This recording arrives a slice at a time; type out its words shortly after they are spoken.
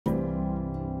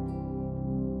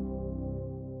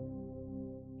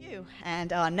you.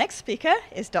 And our next speaker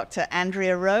is Dr.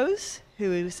 Andrea Rose,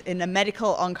 who is in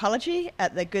medical oncology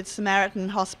at the Good Samaritan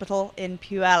Hospital in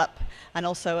Puyallup, and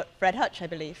also at Fred Hutch, I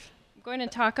believe. I'm going to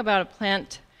talk about a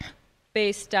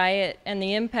plant-based diet and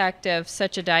the impact of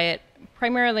such a diet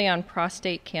primarily on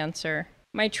prostate cancer.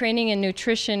 My training in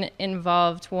nutrition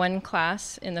involved one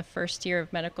class in the first year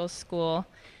of medical school.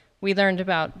 We learned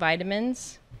about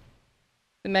vitamins,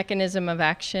 the mechanism of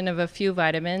action of a few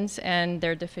vitamins and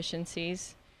their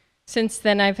deficiencies. Since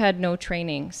then, I've had no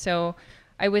training. So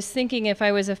I was thinking if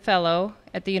I was a fellow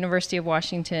at the University of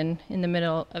Washington in the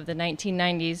middle of the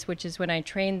 1990s, which is when I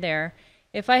trained there,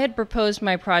 if I had proposed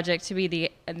my project to be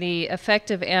the effect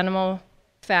of animal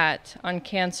fat on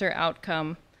cancer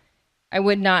outcome, I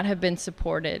would not have been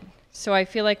supported. So I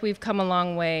feel like we've come a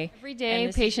long way. Every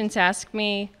day, patients ask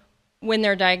me when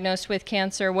they're diagnosed with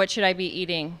cancer, what should I be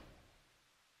eating?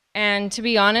 And to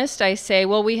be honest, I say,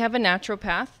 well, we have a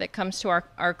naturopath that comes to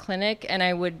our clinic, and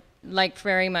I would like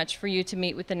very much for you to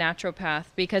meet with the naturopath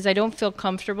because I don't feel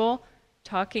comfortable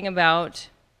talking about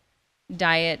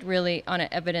diet really on an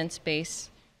evidence-based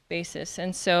basis.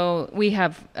 And so we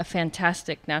have a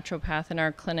fantastic naturopath in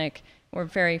our clinic. We're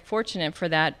very fortunate for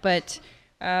that. But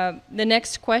the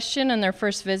next question on their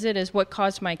first visit is, what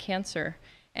caused my cancer?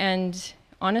 And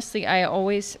honestly, I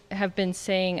always have been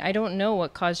saying, I don't know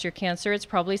what caused your cancer. It's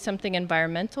probably something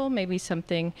environmental, maybe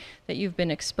something that you've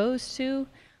been exposed to.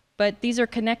 But these are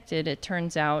connected, it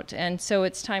turns out. And so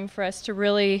it's time for us to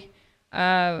really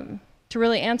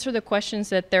answer the questions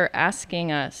that they're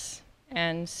asking us.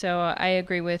 And so I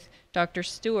agree with Dr.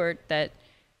 Stewart that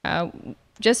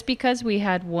just because we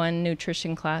had one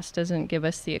nutrition class doesn't give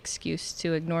us the excuse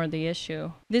to ignore the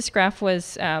issue. This graph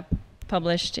was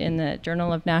published in the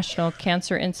Journal of National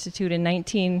Cancer Institute in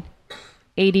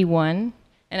 1981.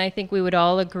 And I think we would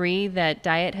all agree that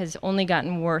diet has only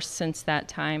gotten worse since that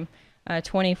time,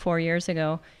 24 years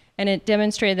ago. And it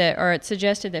demonstrated that, or it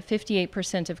suggested that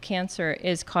 58% of cancer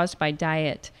is caused by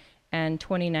diet and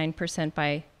 29%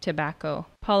 by tobacco.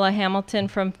 Paula Hamilton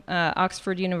from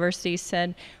Oxford University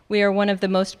said, "We are one of the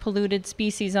most polluted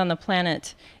species on the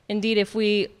planet. Indeed, if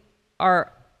we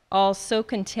are all so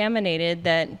contaminated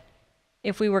that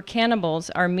if we were cannibals,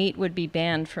 our meat would be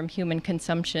banned from human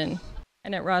consumption."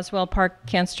 And at Roswell Park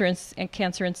Cancer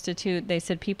Institute, they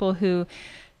said people who,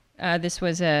 this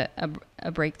was a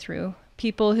breakthrough,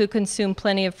 people who consume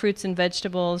plenty of fruits and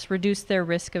vegetables reduce their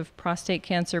risk of prostate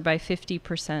cancer by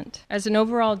 50%. As an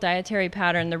overall dietary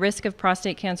pattern, the risk of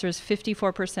prostate cancer is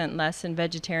 54% less in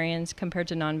vegetarians compared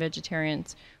to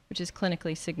non-vegetarians, which is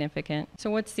clinically significant. So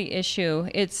what's the issue?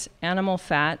 It's animal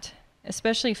fat,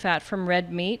 especially fat from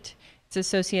red meat. It's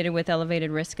associated with elevated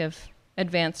risk of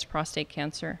advanced prostate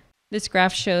cancer. This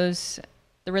graph shows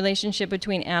the relationship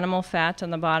between animal fat on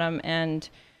the bottom and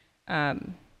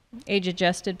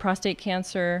age-adjusted prostate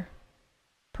cancer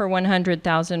per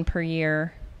 100,000 per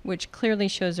year, which clearly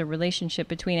shows a relationship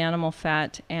between animal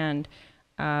fat and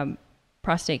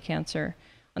prostate cancer.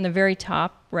 On the very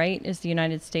top right is the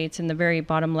United States, and the very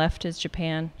bottom left is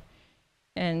Japan.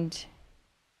 And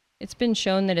it's been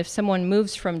shown that if someone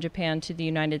moves from Japan to the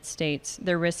United States,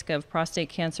 their risk of prostate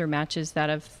cancer matches that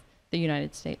of the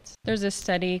United States. There's a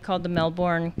study called the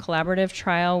Melbourne Collaborative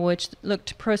Trial, which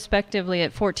looked prospectively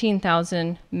at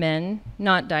 14,000 men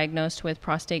not diagnosed with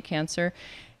prostate cancer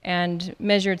and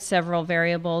measured several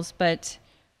variables, but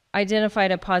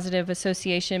identified a positive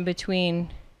association between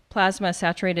plasma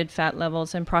saturated fat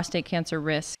levels and prostate cancer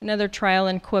risk. Another trial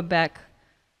in Quebec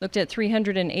looked at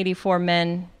 384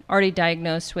 men already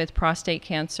diagnosed with prostate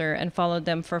cancer and followed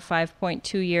them for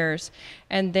 5.2 years.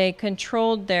 And they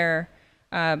controlled their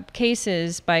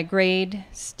cases by grade,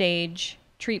 stage,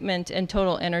 treatment, and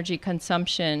total energy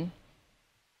consumption.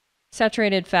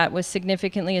 Saturated fat was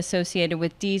significantly associated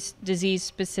with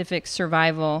disease-specific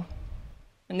survival.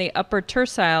 And the upper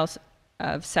terciles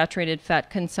of saturated fat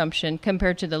consumption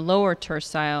compared to the lower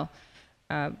tercile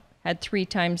had 3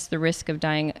 times the risk of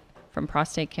dying from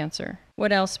prostate cancer.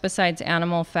 What else besides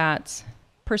animal fats?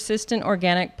 Persistent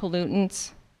organic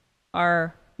pollutants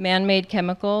are man-made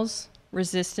chemicals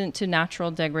resistant to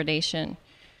natural degradation.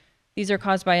 These are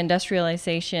caused by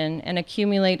industrialization and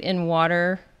accumulate in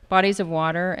water, bodies of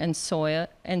water and soil,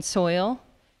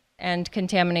 and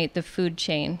contaminate the food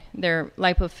chain. They're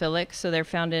lipophilic, so they're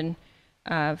found in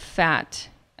fat.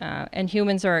 And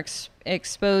humans are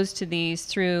exposed to these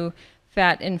through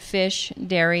fat in fish,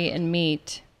 dairy, and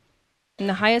meat. And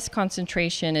the highest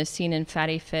concentration is seen in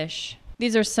fatty fish.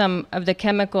 These are some of the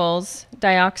chemicals.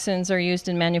 Dioxins are used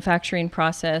in manufacturing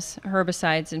process,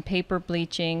 herbicides in paper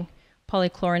bleaching,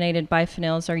 polychlorinated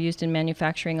biphenyls are used in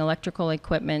manufacturing electrical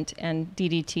equipment, and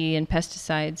DDT and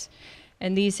pesticides.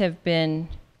 And these have been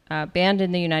banned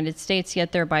in the United States,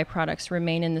 yet their byproducts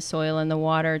remain in the soil and the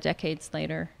water decades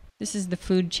later. This is the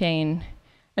food chain.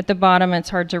 At the bottom, it's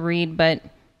hard to read, but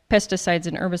pesticides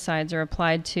and herbicides are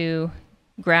applied to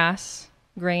grass,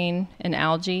 grain, and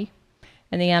algae,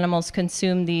 and the animals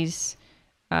consume these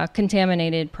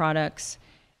contaminated products,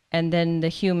 and then the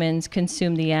humans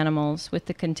consume the animals with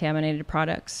the contaminated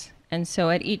products. And so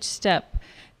at each step,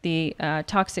 the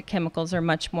toxic chemicals are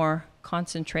much more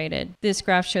concentrated. This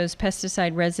graph shows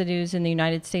pesticide residues in the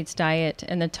United States diet,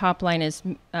 and the top line is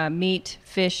meat,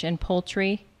 fish, and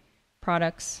poultry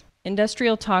products.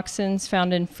 Industrial toxins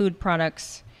found in food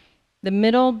products. The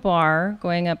middle bar,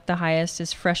 going up the highest,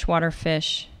 is freshwater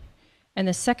fish, and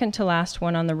the second to last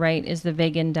one on the right is the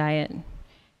vegan diet.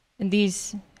 And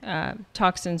these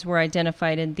toxins were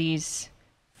identified in these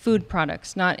food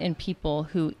products, not in people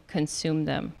who consume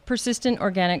them. Persistent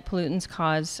organic pollutants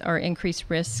cause or increase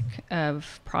risk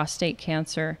of prostate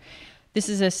cancer. This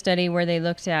is a study where they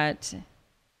looked at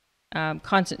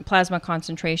plasma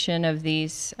concentration of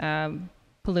these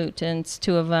pollutants,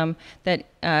 two of them, that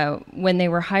when they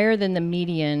were higher than the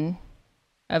median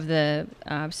of the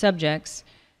subjects,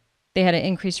 they had an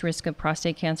increased risk of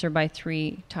prostate cancer by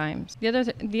 3 times.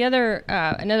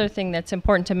 Another thing that's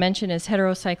important to mention is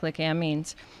heterocyclic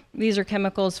amines. These are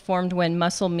chemicals formed when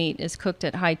muscle meat is cooked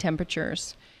at high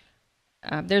temperatures.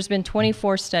 There's been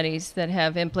 24 studies that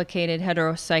have implicated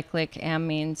heterocyclic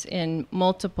amines in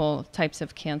multiple types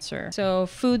of cancer. So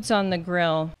foods on the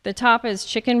grill. The top is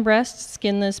chicken breast,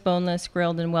 skinless, boneless,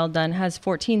 grilled, and well done, has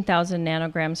 14,000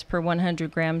 nanograms per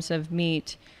 100 grams of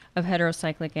meat of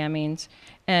heterocyclic amines,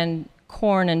 and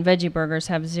corn and veggie burgers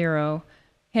have 0.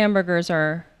 Hamburgers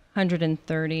are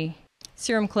 130.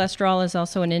 Serum cholesterol is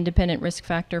also an independent risk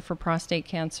factor for prostate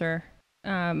cancer.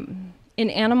 In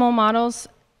animal models,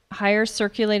 higher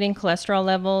circulating cholesterol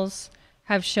levels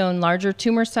have shown larger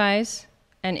tumor size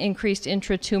and increased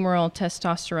intratumoral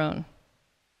testosterone.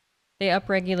 They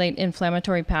upregulate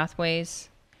inflammatory pathways.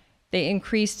 They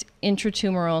increased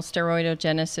intratumoral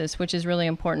steroidogenesis, which is really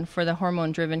important for the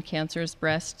hormone-driven cancers,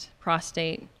 breast,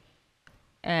 prostate,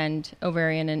 and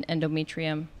ovarian and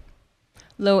endometrium.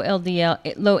 Low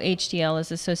HDL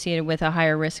is associated with a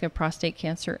higher risk of prostate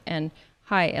cancer, and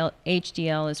high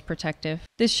HDL is protective.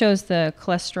 This shows the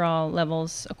cholesterol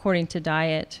levels according to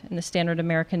diet, and the standard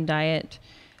American diet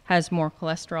has more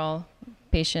cholesterol.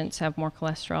 Patients have more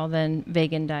cholesterol than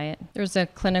vegan diet. There's a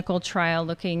clinical trial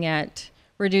looking at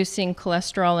reducing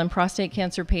cholesterol in prostate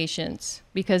cancer patients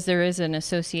because there is an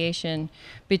association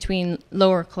between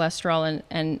lower cholesterol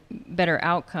and better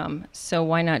outcome. So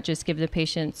why not just give the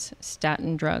patients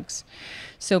statin drugs?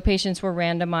 So patients were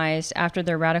randomized after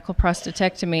their radical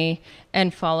prostatectomy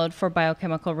and followed for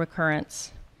biochemical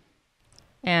recurrence.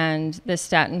 And the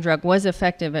statin drug was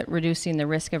effective at reducing the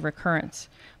risk of recurrence.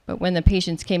 But when the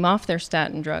patients came off their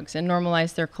statin drugs and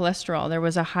normalized their cholesterol, there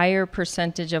was a higher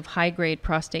percentage of high-grade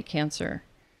prostate cancer.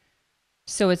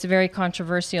 So it's very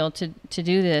controversial to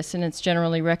do this, and it's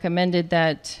generally recommended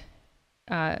that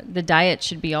the diet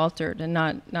should be altered and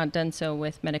not done so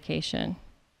with medication.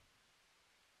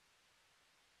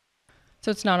 So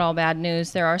it's not all bad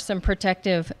news. There are some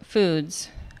protective foods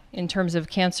in terms of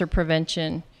cancer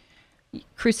prevention.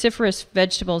 Cruciferous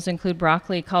vegetables include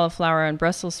broccoli, cauliflower, and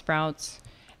Brussels sprouts,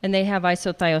 and they have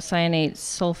isothiocyanate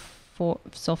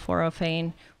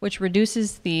sulforaphane, which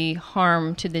reduces the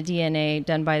harm to the DNA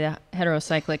done by the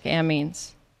heterocyclic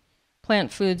amines.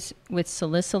 Plant foods with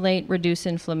salicylate reduce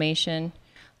inflammation.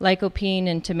 Lycopene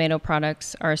and tomato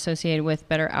products are associated with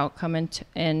better outcome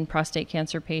in prostate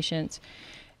cancer patients.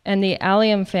 And the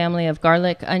allium family of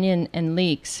garlic, onion, and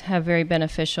leeks have very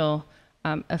beneficial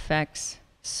effects.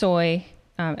 Soy,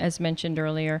 as mentioned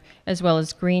earlier, as well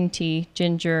as green tea,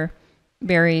 ginger,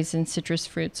 berries, and citrus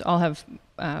fruits all have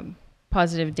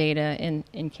positive data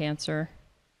in cancer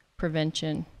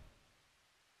prevention.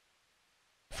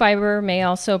 Fiber may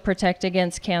also protect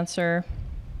against cancer.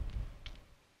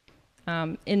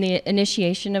 In the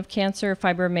initiation of cancer,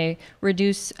 fiber may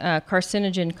reduce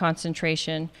carcinogen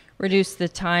concentration, reduce the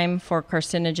time for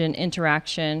carcinogen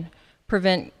interaction,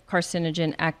 prevent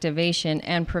carcinogen activation,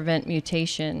 and prevent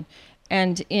mutation.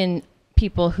 And in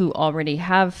people who already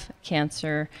have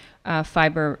cancer,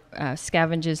 fiber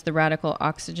scavenges the radical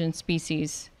oxygen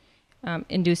species,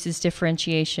 induces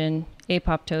differentiation,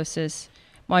 apoptosis,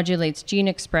 modulates gene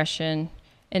expression,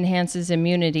 enhances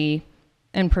immunity,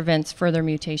 and prevents further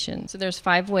mutations. So there's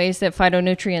 5 ways that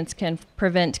phytonutrients can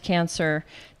prevent cancer.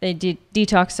 They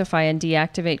detoxify and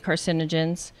deactivate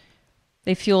carcinogens.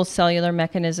 They fuel cellular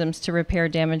mechanisms to repair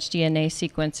damaged DNA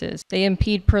sequences. They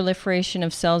impede proliferation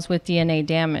of cells with DNA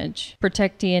damage,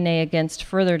 protect DNA against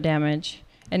further damage,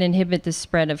 and inhibit the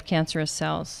spread of cancerous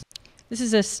cells. This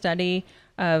is a study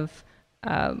of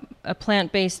a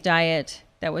plant-based diet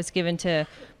that was given to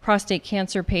prostate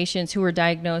cancer patients who were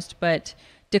diagnosed but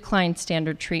declined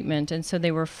standard treatment, and so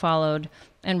they were followed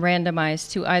and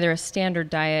randomized to either a standard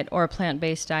diet or a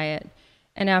plant-based diet.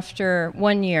 And after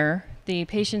 1 year, the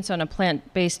patients on a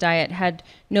plant-based diet had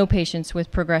no patients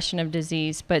with progression of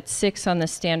disease, but 6 on the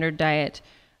standard diet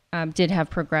did have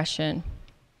progression.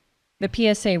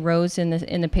 The PSA rose in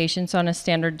the patients on a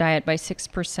standard diet by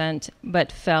 6%,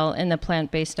 but fell in the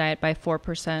plant-based diet by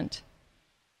 4%.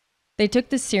 They took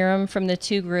the serum from the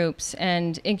 2 groups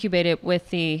and incubated it with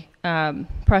the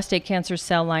prostate cancer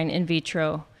cell line in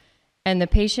vitro. And the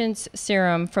patient's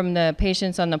serum from the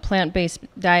patients on the plant-based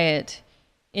diet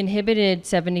inhibited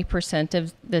 70%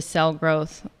 of the cell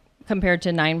growth compared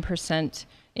to 9%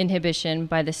 inhibition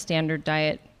by the standard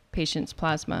diet patient's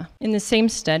plasma. In the same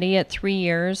study, at 3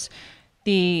 years,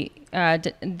 the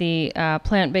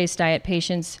plant-based diet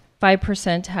patients,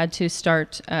 5% had to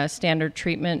start standard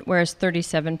treatment, whereas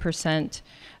 37%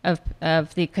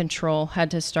 of the control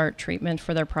had to start treatment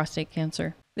for their prostate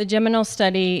cancer. The Geminal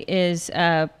study is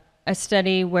a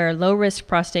study where low-risk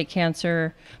prostate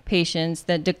cancer patients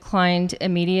that declined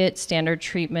immediate standard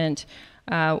treatment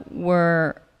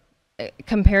were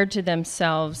compared to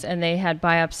themselves, and they had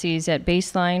biopsies at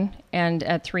baseline and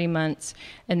at 3 months,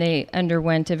 and they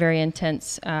underwent a very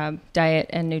intense diet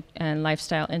and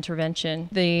lifestyle intervention.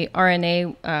 The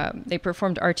RNA, they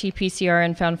performed RT-PCR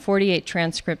and found 48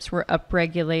 transcripts were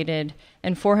upregulated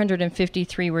and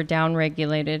 453 were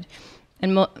downregulated,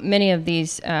 and many of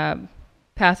these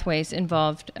pathways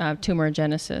involved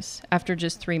tumorigenesis after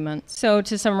just 3 months. So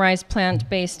to summarize,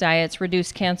 plant-based diets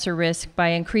reduce cancer risk by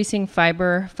increasing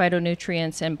fiber,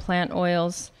 phytonutrients, and plant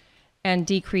oils, and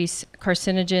decrease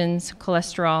carcinogens,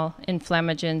 cholesterol,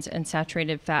 inflammagens, and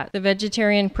saturated fat. The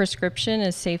vegetarian prescription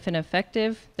is safe and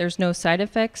effective. There's no side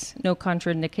effects, no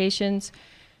contraindications,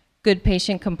 good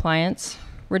patient compliance,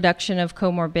 reduction of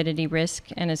comorbidity risk,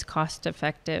 and is cost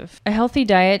effective. A healthy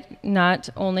diet not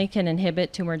only can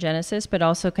inhibit tumorigenesis, but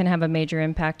also can have a major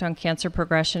impact on cancer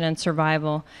progression and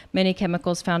survival. Many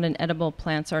chemicals found in edible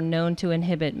plants are known to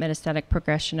inhibit metastatic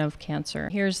progression of cancer.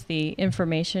 Here's the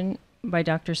information by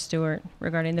Dr. Stewart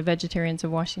regarding the vegetarians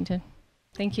of Washington.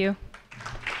 Thank you.